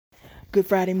Good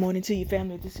Friday morning to you,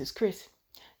 family. This is Chris.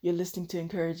 You're listening to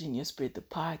Encouraging Your Spirit, the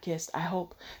podcast. I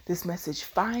hope this message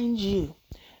finds you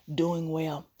doing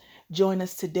well. Join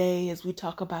us today as we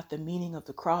talk about the meaning of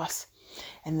the cross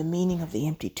and the meaning of the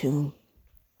empty tomb.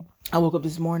 I woke up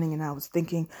this morning and I was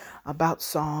thinking about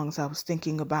songs. I was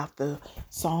thinking about the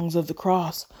songs of the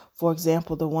cross. For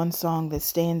example, the one song that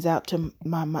stands out to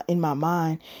in my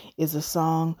mind is a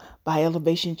song by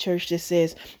Elevation Church that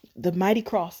says, "The Mighty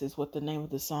Cross" is what the name of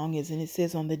the song is. And it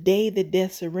says, "On the day that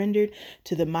death surrendered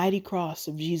to the mighty cross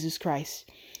of Jesus Christ,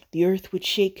 the earth would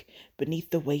shake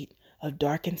beneath the weight of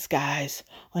darkened skies.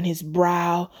 On his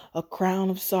brow, a crown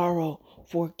of sorrow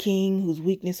for a king whose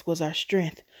weakness was our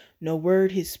strength. No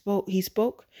word he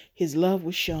spoke, his love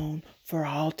was shown for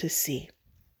all to see.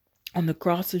 On the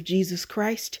cross of Jesus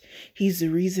Christ, he's the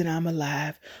reason I'm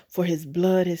alive. For his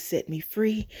blood has set me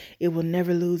free. It will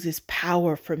never lose its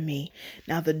power from me.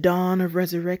 Now the dawn of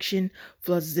resurrection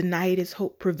floods the night as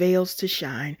hope prevails to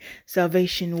shine.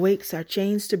 Salvation wakes our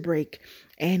chains to break,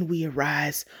 and we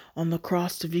arise. On the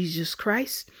cross of Jesus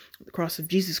Christ,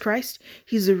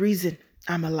 he's the reason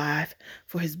I'm alive,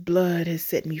 for his blood has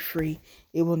set me free.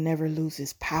 It will never lose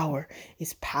its power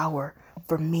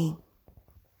for me."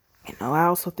 I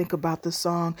also think about the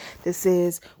song that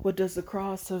says, "What does the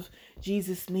cross of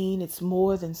Jesus mean? It's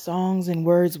more than songs and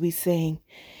words we sing.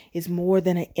 It's more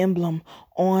than an emblem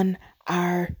on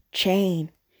our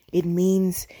chain. It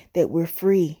means that we're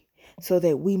free so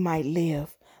that we might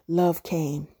live. Love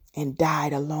came and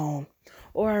died alone."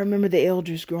 Or I remember the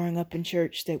elders growing up in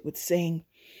church that would sing,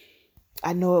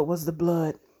 "I know it was the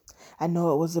blood. I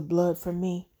know it was the blood for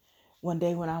me. One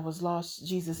day when I was lost,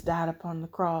 Jesus died upon the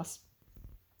cross.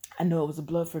 I know it was the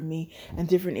blood for me." And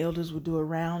different elders would do a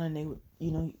round and they would,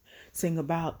 sing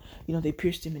about, they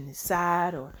pierced him in his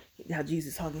side, or how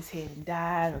Jesus hung his head and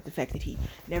died, or the fact that he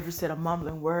never said a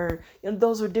mumbling word.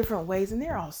 Those are different ways, and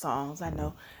they're all songs. I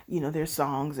know, they're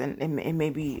songs, and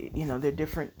maybe, they're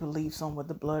different beliefs on what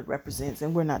the blood represents,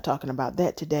 and we're not talking about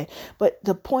that today. But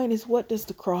the point is, what does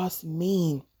the cross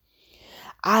mean?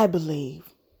 I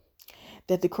believe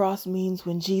that the cross means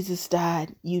when Jesus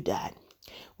died, you died.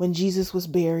 When Jesus was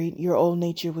buried, your old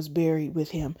nature was buried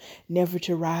with him, never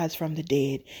to rise from the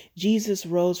dead. Jesus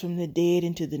rose from the dead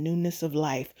into the newness of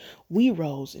life. We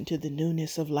rose into the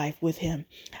newness of life with him.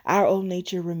 Our old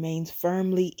nature remains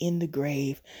firmly in the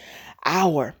grave.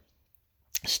 Our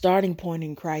starting point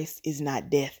in Christ is not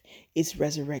death, it's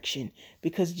resurrection.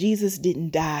 Because Jesus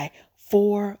didn't die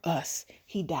for us,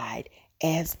 he died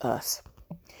as us.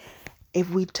 If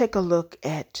we take a look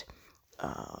at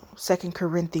 2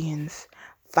 Corinthians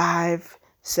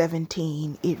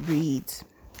 5:17, it reads,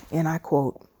 and I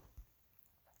quote,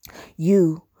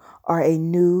 "You are a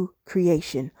new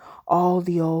creation. All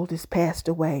the old is passed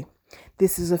away.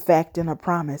 This is a fact and a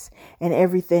promise, and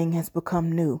everything has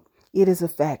become new. It is a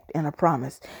fact and a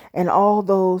promise. And all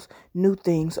those new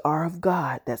things are of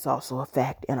God." That's also a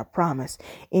fact and a promise.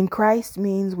 In Christ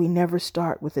means we never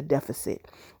start with a deficit.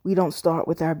 We don't start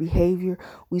with our behavior.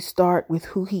 We start with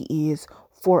who he is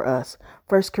for us.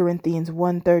 1 Corinthians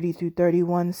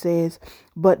 1:30-31 says,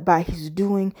 "But by his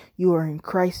doing you are in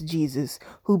Christ Jesus,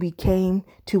 who became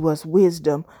to us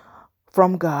wisdom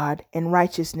from God and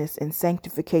righteousness and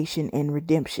sanctification and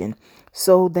redemption,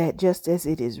 so that just as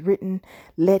it is written,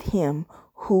 let him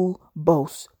who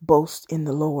boasts boast in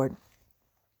the Lord."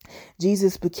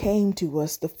 Jesus became to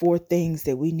us the four things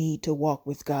that we need to walk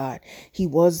with God. He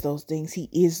was those things. He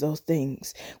is those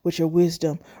things, which are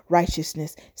wisdom,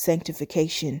 righteousness,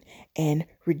 sanctification, and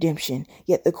redemption.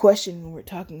 Yet the question when we're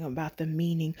talking about the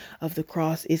meaning of the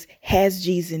cross is, has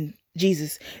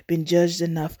Jesus been judged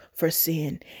enough for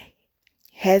sin?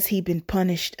 Has he been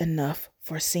punished enough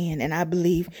for sin? And I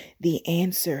believe the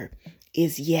answer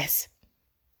is yes.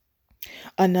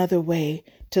 Another way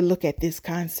to look at this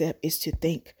concept is to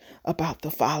think about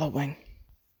the following.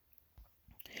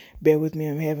 Bear with me,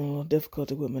 I'm having a little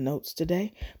difficulty with my notes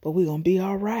today, but we're going to be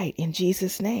all right in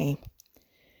Jesus' name.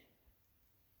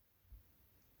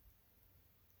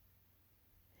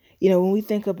 When we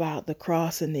think about the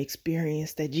cross and the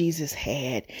experience that Jesus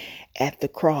had at the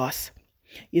cross,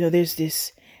 there's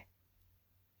this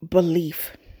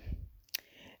belief.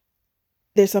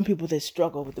 There's some people that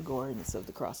struggle with the goriness of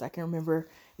the cross. I can remember,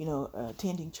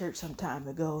 attending church some time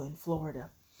ago in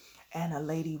Florida, and a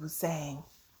lady was saying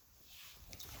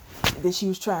that she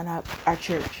was trying out our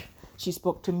church. She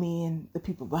spoke to me and the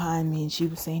people behind me, and she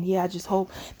was saying, "Yeah, I just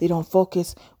hope they don't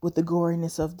focus with the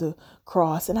goriness of the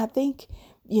cross." And I think,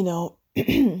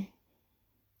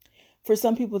 For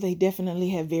some people, they definitely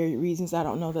have varied reasons. I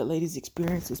don't know that lady's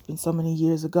experience. It's been so many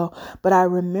years ago, but I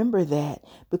remember that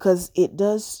because it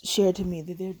does share to me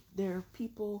that there are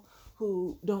people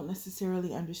who don't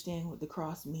necessarily understand what the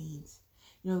cross means.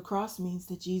 You know, the cross means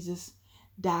that Jesus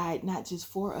died not just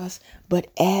for us, but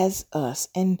as us.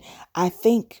 And I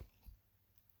think,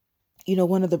 you know,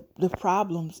 one of the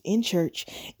problems in church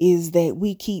is that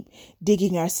we keep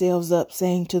digging ourselves up,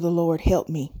 saying to the Lord, help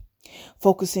me,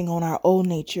 focusing on our old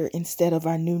nature instead of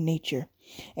our new nature.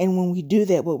 And when we do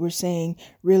that, what we're saying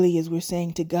really is we're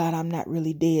saying to God, I'm not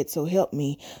really dead, so help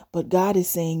me. But God is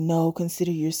saying, no,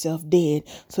 consider yourself dead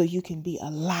so you can be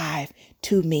alive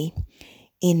to me,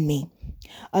 in me.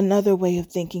 Another way of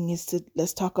thinking is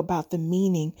let's talk about the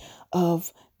meaning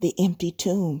of the empty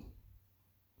tomb.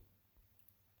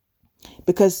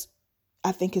 Because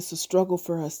I think it's a struggle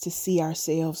for us to see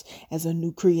ourselves as a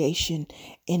new creation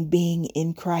and being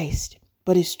in Christ.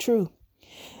 But it's true.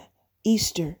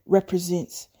 Easter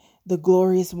represents the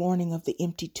glorious morning of the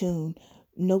empty tomb.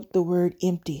 Note the word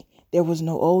empty. There was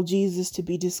no old Jesus to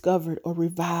be discovered or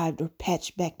revived or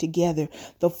patched back together.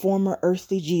 The former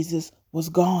earthly Jesus was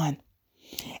gone.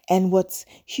 And what's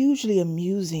hugely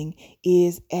amusing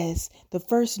is, as the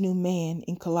first new man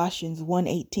in Colossians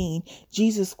 1:18,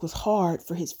 Jesus was hard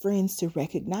for his friends to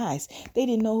recognize. They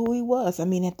didn't know who he was. I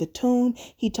mean, at the tomb,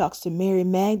 he talks to Mary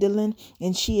Magdalene,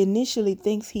 and she initially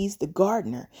thinks he's the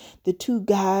gardener. The two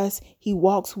guys he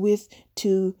walks with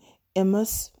to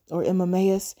Emmaus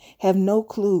have no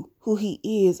clue who he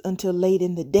is until late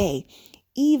in the day.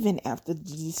 Even after the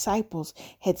disciples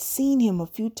had seen him a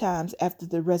few times after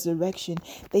the resurrection,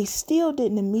 they still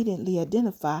didn't immediately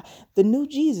identify the new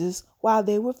Jesus while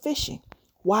they were fishing.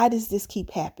 Why does this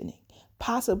keep happening?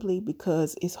 Possibly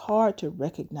because it's hard to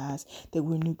recognize that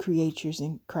we're new creatures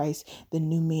in Christ, the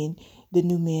new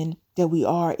men that we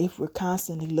are, if we're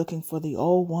constantly looking for the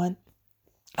old one.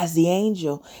 As the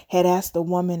angel had asked the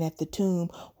woman at the tomb,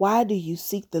 why do you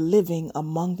seek the living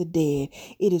among the dead?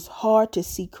 It is hard to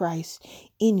see Christ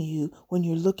in you when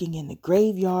you're looking in the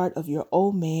graveyard of your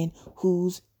old man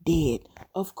who's dead.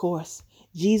 Of course,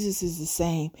 Jesus is the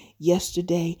same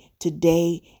yesterday,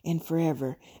 today, and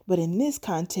forever. But in this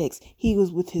context, he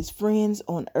was with his friends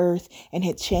on earth and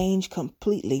had changed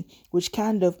completely, which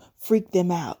kind of freaked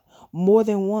them out. More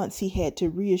than once, he had to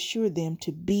reassure them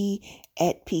to be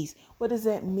at peace. What does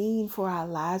that mean for our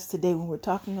lives today when we're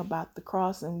talking about the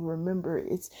cross and we remember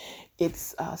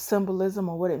its symbolism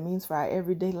or what it means for our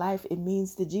everyday life? It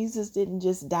means that Jesus didn't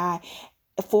just die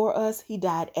for us. He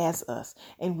died as us,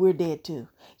 and we're dead too.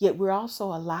 Yet we're also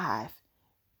alive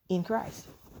in Christ.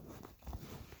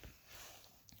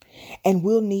 And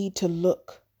we'll need to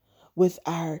look with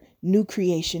our new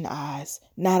creation eyes,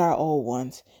 not our old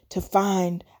ones, to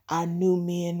find our new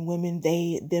men, women,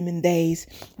 they, them, and theys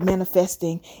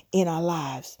manifesting in our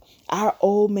lives. Our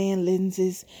old man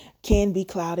lenses can be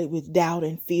clouded with doubt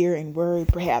and fear and worry,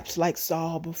 perhaps like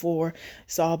Saul before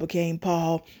Saul became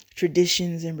Paul.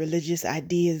 Traditions and religious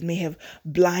ideas may have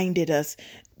blinded us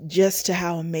just to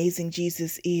how amazing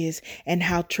Jesus is and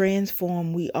how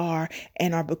transformed we are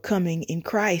and are becoming in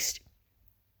Christ.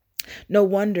 No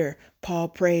wonder Paul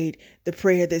prayed the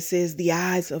prayer that says, the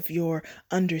eyes of your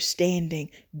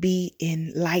understanding be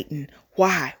enlightened.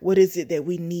 Why? What is it that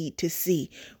we need to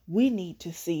see? We need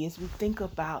to see, as we think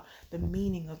about the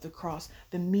meaning of the cross,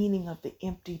 the meaning of the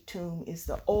empty tomb is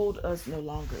the old us no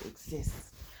longer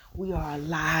exists. We are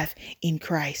alive in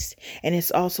Christ. And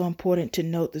it's also important to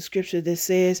note the scripture that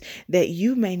says that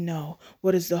you may know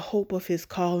what is the hope of his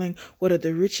calling, what are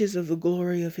the riches of the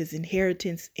glory of his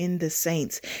inheritance in the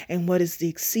saints, and what is the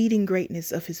exceeding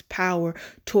greatness of his power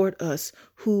toward us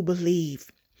who believe,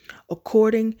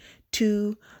 according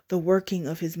to the working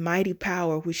of his mighty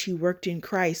power, which he worked in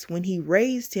Christ when he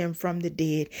raised him from the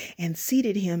dead and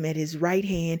seated him at his right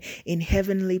hand in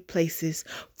heavenly places,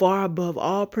 far above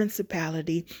all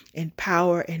principality and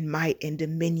power and might and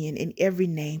dominion in every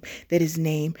name that is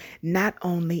named, not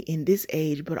only in this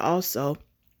age, but also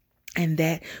and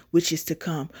that which is to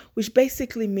come, which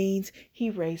basically means he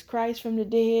raised Christ from the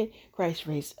dead. Christ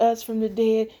raised us from the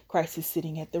dead. Christ is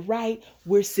sitting at the right.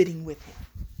 We're sitting with him.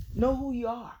 Know who you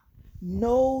are.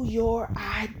 Know your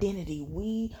identity.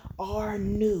 We are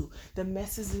new. The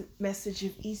message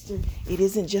of Easter, it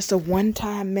isn't just a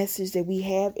one-time message that we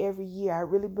have every year. I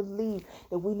really believe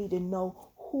that we need to know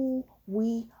who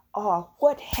we are,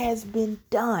 what has been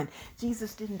done.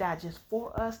 Jesus didn't die just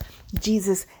for us.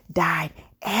 Jesus died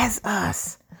as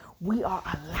us. We are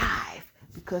alive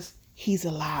because he's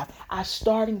alive. Our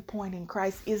starting point in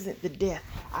Christ isn't the death.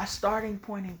 Our starting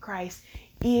point in Christ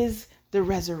is the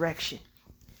resurrection.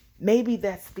 Maybe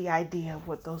that's the idea of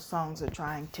what those songs are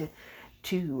trying to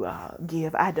to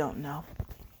give. I don't know.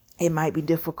 It might be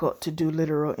difficult to do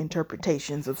literal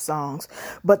interpretations of songs.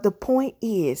 But the point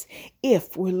is,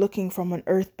 if we're looking from an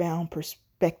earthbound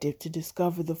perspective to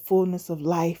discover the fullness of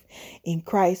life in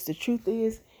Christ, the truth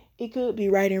is, it could be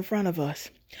right in front of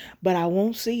us. But I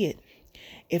won't see it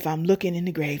if I'm looking in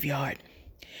the graveyard.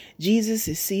 Jesus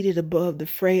is seated above the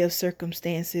fray of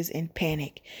circumstances and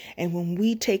panic. And when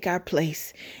we take our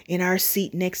place in our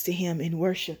seat next to him in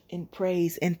worship, in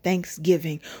praise, and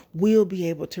thanksgiving, we'll be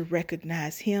able to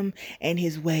recognize him and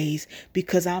his ways,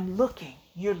 because I'm looking,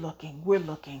 you're looking, we're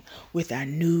looking with our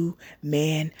new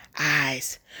man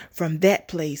eyes. From that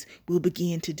place, we'll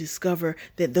begin to discover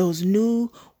that those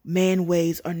new man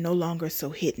ways are no longer so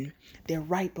hidden. They're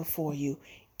right before you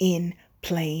in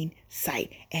plain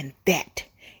sight. And that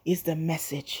is the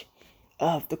message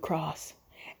of the cross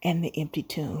and the empty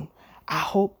tomb. I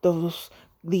hope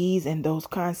these and those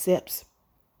concepts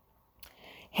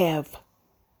have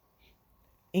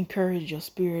encouraged your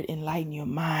spirit, enlightened your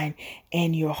mind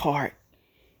and your heart.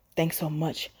 Thanks so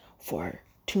much for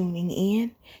tuning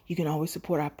in. You can always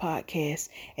support our podcast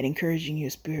at Encouraging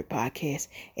Your Spirit Podcast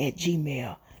at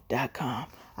gmail.com.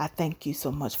 I thank you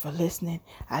so much for listening.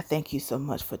 I thank you so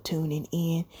much for tuning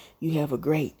in. You have a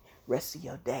great rest of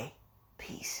your day.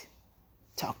 Peace.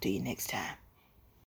 Talk to you next time.